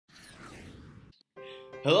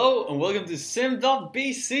Hello and welcome to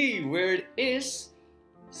Sim.bc, where it is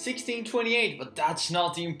 1628, but that's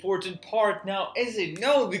not the important part now, is it?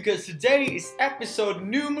 No, because today is episode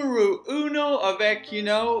numero uno avec,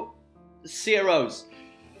 zeros.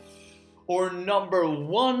 Or number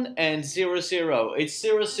 1 and 00. It's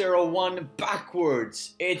 001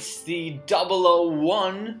 backwards. It's the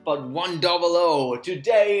 001, but 100.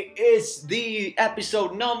 Today is the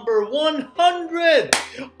episode number 100.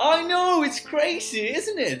 I know, it's crazy,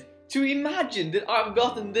 isn't it? To imagine that I've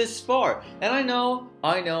gotten this far. And I know.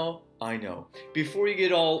 Before you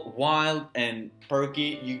get all wild and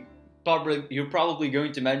perky, you're probably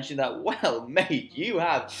going to mention that, well, mate, you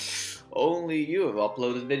have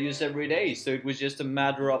uploaded videos every day, so it was just a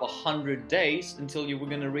matter of 100 days until you were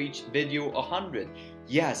gonna reach video 100.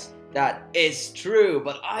 Yes, that is true,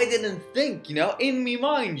 but I didn't think, in me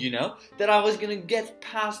mind, that I was gonna get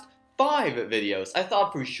past 5 videos. I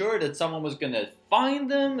thought for sure that someone was gonna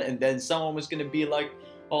find them, and then someone was gonna be like,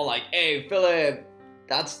 hey, Philip,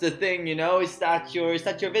 that's the thing, is that your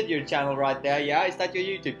video channel right there? Yeah, is that your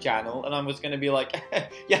YouTube channel? And I was gonna be like,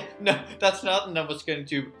 yeah, no, that's not, and I was going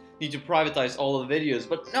to need to privatize all of the videos,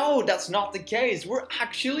 but no, that's not the case. We're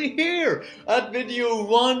actually here at video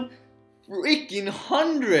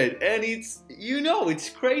 100, and it's, it's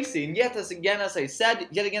crazy. And yet again, as I said,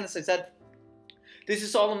 this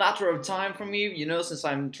is all a matter of time for me, since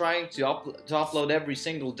I'm trying to upload every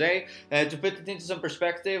single day. To put it into some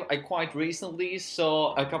perspective, I quite recently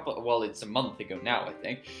saw it's a month ago now, I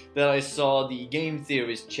think, that I saw the Game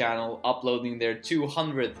Theorist channel uploading their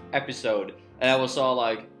 200th episode, and I was all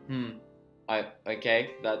like, and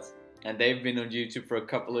they've been on YouTube for a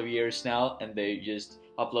couple of years now, and they just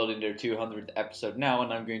uploaded their 200th episode now,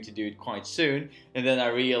 and I'm going to do it quite soon. And then I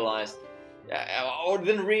realized, but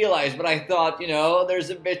I thought, there's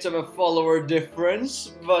a bit of a follower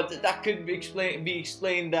difference, but that could be explained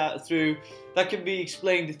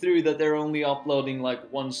through that they're only uploading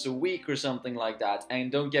like once a week or something like that.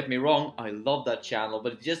 And don't get me wrong, I love that channel,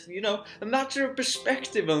 but it's just, a matter of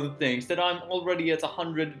perspective on things, that I'm already at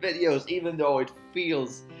 100 videos, even though it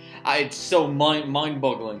feels, it's so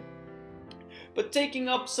mind-boggling. But taking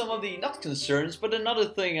up some of the, not concerns, but another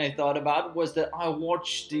thing I thought about was that I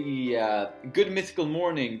watched the Good Mythical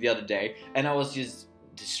Morning the other day, and I was just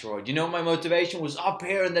destroyed. My motivation was up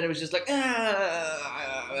here, and then it was just like,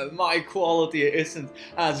 my quality isn't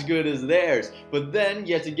as good as theirs. But then,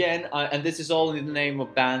 yet again, and this is all in the name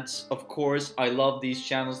of bands, of course, I love these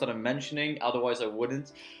channels that I'm mentioning, otherwise I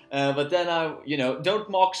wouldn't. But then don't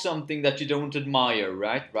mock something that you don't admire,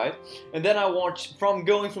 right? And then I watched,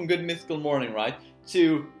 going from Good Mythical Morning, right,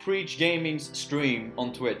 to Preach Gaming's stream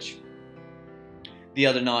on Twitch the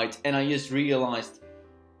other night, and I just realized,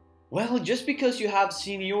 well, just because you have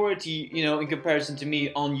seniority, in comparison to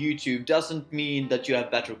me on YouTube, doesn't mean that you have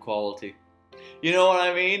better quality. You know what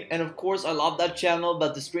I mean? And of course, I love that channel,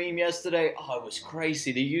 but the stream yesterday, it was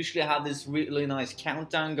crazy. They usually have this really nice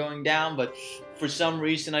countdown going down, but for some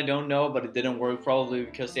reason, I don't know, but it didn't work, probably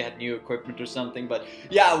because they had new equipment or something. But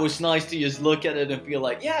yeah, it was nice to just look at it and feel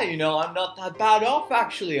like, yeah, I'm not that bad off,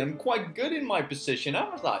 actually. I'm quite good in my position. I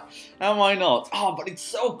was like, am I not? But it's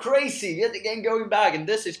so crazy. Yet again, going back, and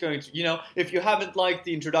this is going to, if you haven't liked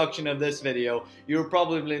the introduction of this video, you're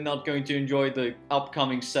probably not going to enjoy the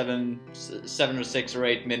upcoming 7 or 6 or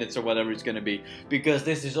 8 minutes or whatever it's going to be, because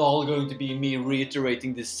this is all going to be me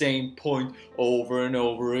reiterating the same point over and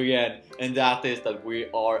over again, and that is that we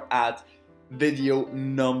are at video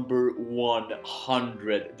number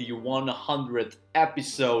 100, the 100th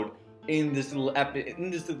episode in this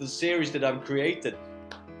little series that I've created.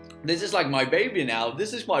 This is like my baby now.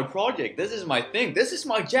 This is my project. This is my thing. This is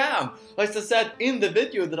my jam. Like I said in the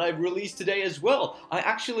video that I've released today as well. I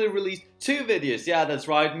actually released 2 videos. Yeah, that's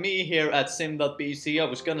right. Me here at Sim.bc. I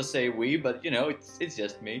was gonna say we, but it's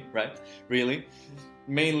just me, right? Really.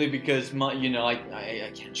 Mainly because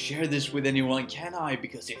I can't share this with anyone, can I?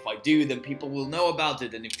 Because if I do, then people will know about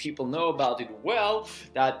it, and if people know about it, well,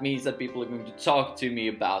 that means that people are going to talk to me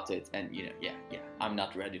about it, and yeah, I'm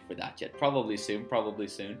not ready for that yet. Probably soon,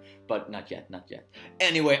 but not yet.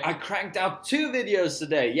 Anyway, I cranked out 2 videos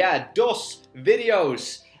today. Yeah, 2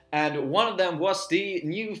 videos. And one of them was the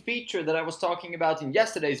new feature that I was talking about in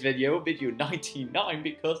yesterday's video 99,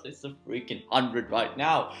 because it's a freaking 100 right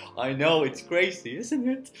now. I know, it's crazy, isn't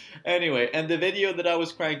it? Anyway, and the video that I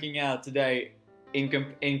was cranking out today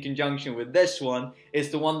in conjunction with this one is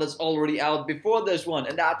the one that's already out before this one,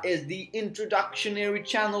 and that is the introductionary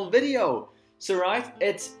channel video. So right,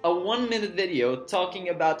 it's a 1-minute video talking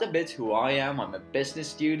about a bit who I am. I'm a business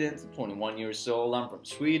student, 21 years old, I'm from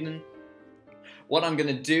Sweden. what I'm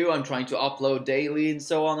gonna do. I'm trying to upload daily and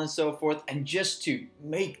so on and so forth. And just to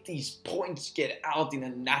make these points get out in a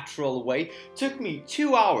natural way took me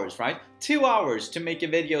 2 hours, right? 2 hours to make a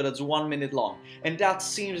video that's 1 minute long. And that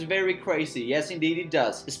seems very crazy. Yes, indeed it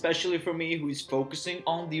does. Especially for me who is focusing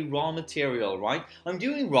on the raw material, right? I'm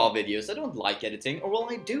doing raw videos. I don't like editing. Or well,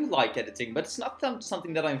 I do like editing, but it's not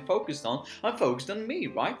something that I'm focused on. I'm focused on me,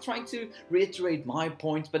 right? Trying to reiterate my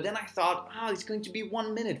points. But then I thought, it's going to be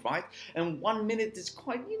 1 minute, right? And 1 minute is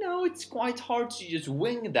quite, it's quite hard to just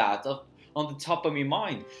wing that on the top of my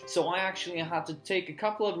mind. So I actually had to take a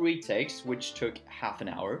couple of retakes, which took half an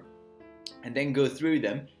hour, and then go through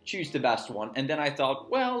them, choose the best one, and then I thought,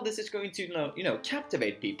 well, this is going to,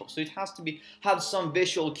 captivate people, so it has to have some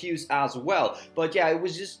visual cues as well. But yeah, it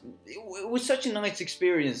was such a nice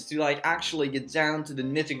experience to like actually get down to the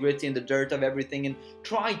nitty-gritty and the dirt of everything and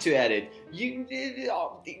try to edit.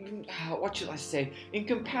 What should I say? In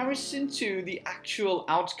comparison to the actual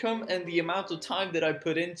outcome and the amount of time that I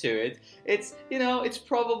put into it, it's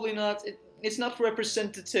probably not. It's not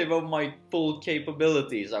representative of my full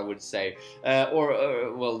capabilities, I would say.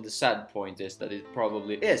 Well, the sad point is that it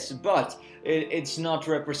probably is, but it's not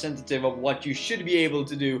representative of what you should be able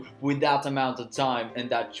to do with that amount of time and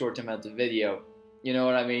that short amount of video. You know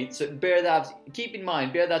what I mean? So bear that in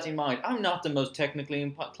mind. I'm not the most technically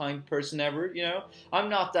inclined person ever, I'm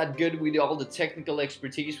not that good with all the technical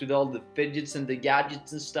expertise, with all the fidgets and the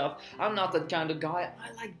gadgets and stuff. I'm not that kind of guy.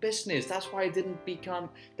 I like business. That's why I didn't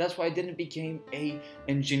become a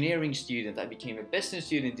engineering student. I became a business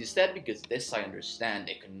student instead, because this I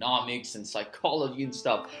understand, economics and psychology and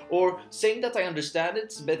stuff. Or saying that I understand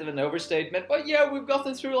it's a bit of an overstatement, but yeah, we've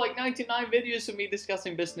gotten through like 99 videos of me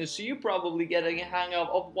discussing business, so you probably getting a hang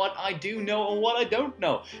of what I do know and what I don't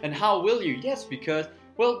know. And how will you? Yes, because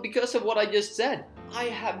of what I just said. I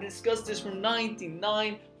have discussed this for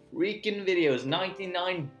 99 freaking videos,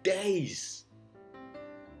 99 days.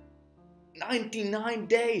 99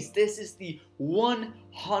 days. This is the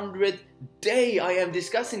 100th day I am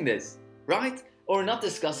discussing this, right? Or not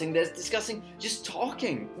discussing this, just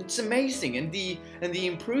talking. It's amazing, and the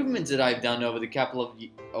improvements that I've done over the couple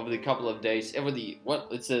of days,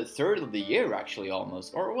 it's a third of the year actually,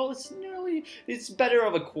 almost, or well, it's better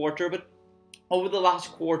of a quarter, but over the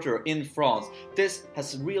last quarter in France, this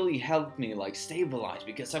has really helped me like stabilize,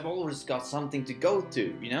 because I've always got something to go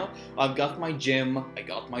to, I've got my gym, I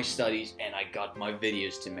got my studies, and I got my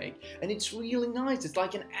videos to make. And it's really nice. It's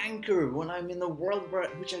like an anchor when I'm in a world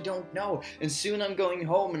which I don't know. And soon I'm going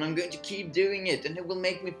home and I'm going to keep doing it, and it will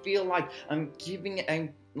make me feel like I'm keeping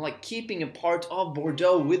a part of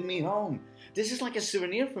Bordeaux with me home. This is like a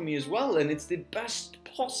souvenir for me as well, and it's the best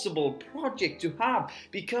possible project to have,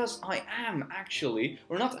 because I am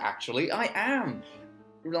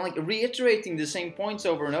like reiterating the same points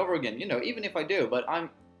over and over again, even if I do, but I'm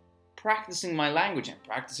practicing my language and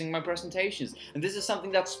practicing my presentations, and this is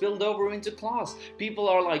something that spilled over into class. People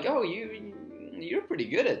are like, oh, you're pretty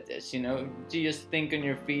good at this, Do you just think on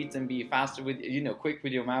your feet and be faster with, quick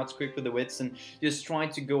with your mouths, quick with the wits, and just try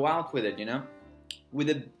to go out with it, with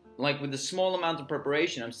a small amount of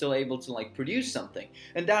preparation, I'm still able to produce something.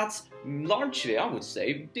 And that's largely, I would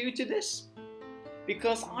say, due to this.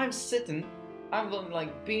 Because I've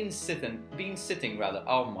been sitting rather.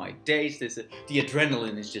 Oh my days, the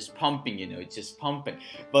adrenaline is just pumping, it's just pumping.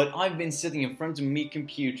 But I've been sitting in front of my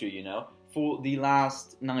computer, for the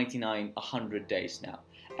last 100 days now.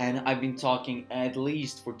 And I've been talking at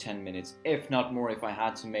least for 10 minutes, if not more, if I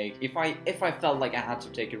felt like I had to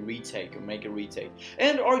take a retake or make a retake.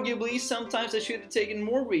 And arguably, sometimes I should have taken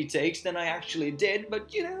more retakes than I actually did, but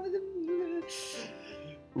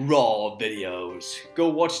raw videos. Go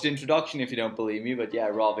watch the introduction if you don't believe me, but yeah,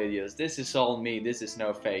 raw videos. This is all me, this is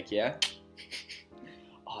no fake, yeah?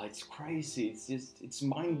 Oh, it's crazy, it's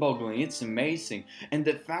mind-boggling, it's amazing. And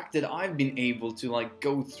the fact that I've been able to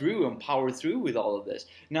go through and power through with all of this.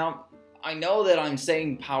 Now, I know that I'm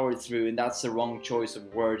saying power through and that's the wrong choice of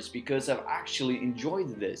words, because I've actually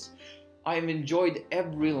enjoyed this. I've enjoyed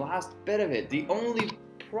every last bit of it. The only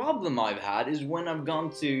problem I've had is when I've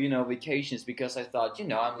gone to, vacations, because I thought,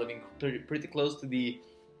 I'm living pretty close to the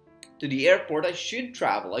airport, I should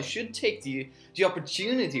travel, I should take the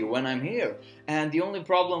opportunity when I'm here. And the only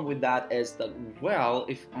problem with that is that, well,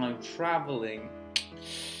 if I'm traveling,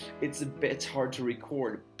 it's a bit hard to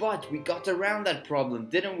record. But we got around that problem,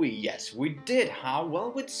 didn't we? Yes, we did. How?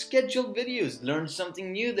 Well, with scheduled videos. Learned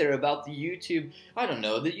something new there about the YouTube,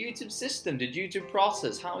 the YouTube system, the YouTube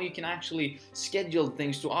process, how you can actually schedule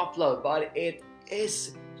things to upload. But it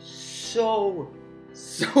is so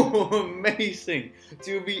so amazing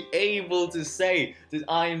to be able to say that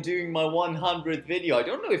I am doing my 100th video. I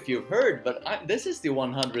don't know if you've heard, but this is the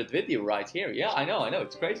 100th video right here. Yeah, I know,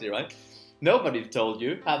 it's crazy, right? Nobody told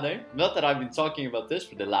you, have they? Not that I've been talking about this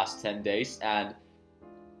for the last 10 days and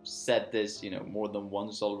said this, you know, more than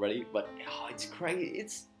once already, but oh, it's crazy.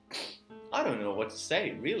 I don't know what to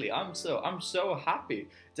say, really. I'm so happy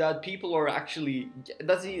that people are actually,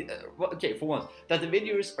 okay, for once, that the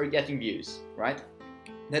videos are getting views, right?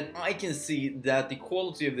 That I can see that the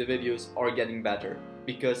quality of the videos are getting better,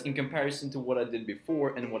 because in comparison to what I did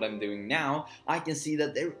before and what I'm doing now, I can see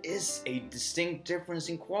that there is a distinct difference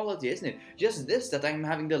in quality, isn't it? Just this, that I'm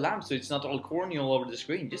having the lamp so it's not all corny all over the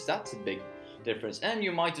screen, just that's a big difference. And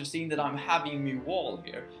you might have seen that I'm having my wall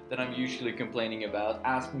here that I'm usually complaining about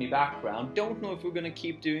as my background. Don't know if we're gonna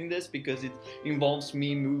keep doing this because it involves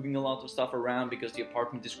me moving a lot of stuff around because the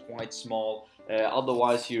apartment is quite small.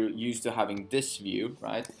 Otherwise you're used to having this view,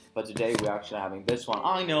 right? But today we're actually having this one.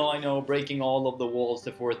 I know, breaking all of the walls,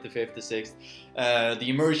 the 4th, the 5th, the 6th. The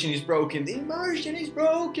immersion is broken. The immersion is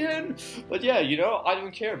broken! But yeah, you know, I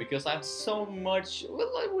don't care because I have so much,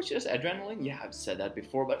 well, which is adrenaline. Yeah, I've said that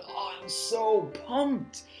before, but oh, I'm so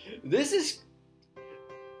pumped. It's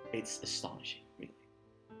astonishing, really.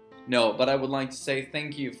 No, but I would like to say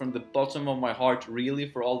thank you from the bottom of my heart, really,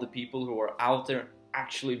 for all the people who are out there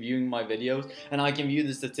actually viewing my videos. And I can view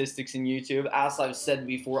the statistics in YouTube. As I've said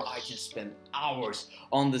before, I can spend hours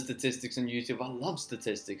on the statistics on YouTube. I love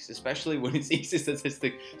statistics, especially when it's easy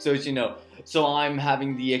statistics, so as you know. So I'm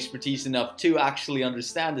having the expertise enough to actually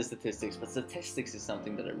understand the statistics, but statistics is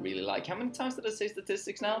something that I really like. How many times did I say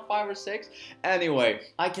statistics now? 5 or 6? Anyway,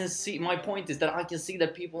 I can see, my point is that I can see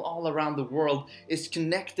that people all around the world is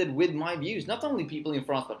connected with my views. Not only people in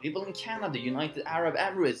France, but people in Canada, United Arab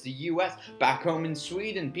Emirates, the US, back home in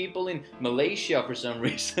Sweden, people in Malaysia for some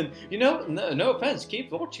reason. You know, no offense,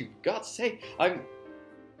 keep watching, for God's sake. I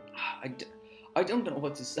don't know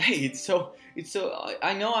what to say.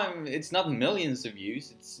 I know it's not millions of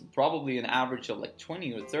views. It's probably an average of like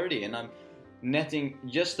 20 or 30, and I'm netting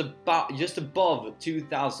just above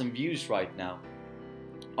 2,000 views right now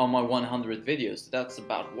on my 100 videos. That's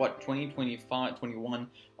about what, 20, 25, 21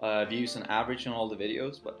 views on average on all the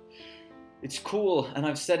videos. But it's cool, and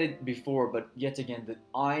I've said it before, but yet again, that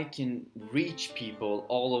I can reach people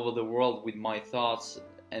all over the world with my thoughts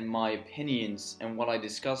and my opinions and what I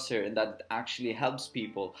discuss here, and that actually helps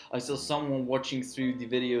people. I saw someone watching through the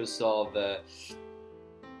videos of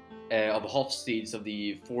Hofstede's, of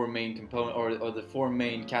the 4 main component or the 4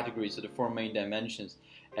 main categories or the 4 main dimensions,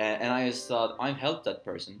 and I just thought I've helped that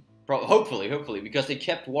person. Hopefully, because they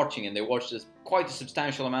kept watching and they watched this quite a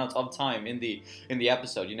substantial amount of time in the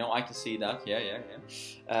episode. You know, I can see that.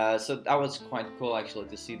 Yeah. So that was quite cool actually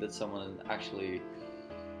to see that someone actually,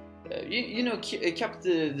 you know, kept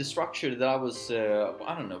the structure that I was,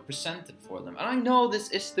 I don't know, presented for them. And I know this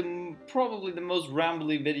is probably the most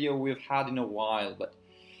rambly video we've had in a while, but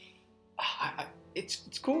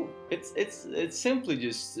it's cool. It's simply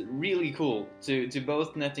just really cool to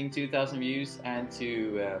both netting 2,000 views and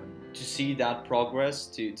to see that progress,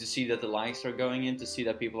 to see that the likes are going in, to see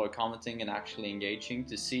that people are commenting and actually engaging,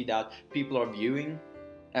 to see that people are viewing,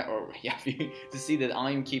 to see that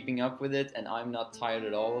I'm keeping up with it and I'm not tired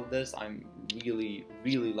at all of this. I'm really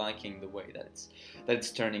liking the way that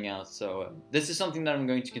it's turning out. So this is something that I'm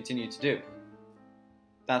going to continue to do.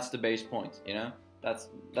 That's the base point, you know.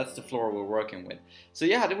 That's the floor we're working with. So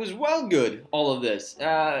yeah, it was well good, all of this.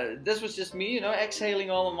 This was just me, you know,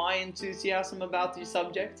 exhaling all of my enthusiasm about the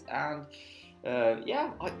subject, and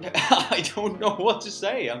yeah, I don't know what to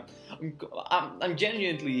say. I'm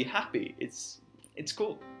genuinely happy. It's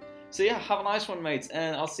cool. So yeah, have a nice one, mates,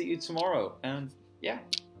 and I'll see you tomorrow. And yeah,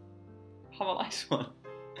 have a nice one.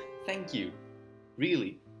 Thank you,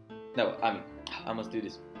 really. No, I mean, I must do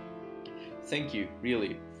this. Thank you,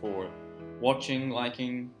 really, for watching,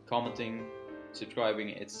 liking, commenting, subscribing.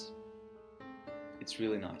 It's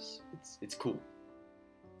really nice. It's cool.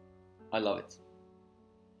 I love it.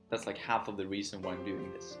 That's like half of the reason why I'm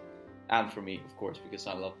doing this. And for me, of course, because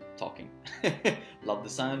I love talking. Love the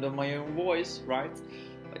sound of my own voice, right?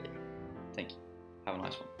 But yeah, thank you. Have a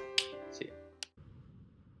nice one. See ya.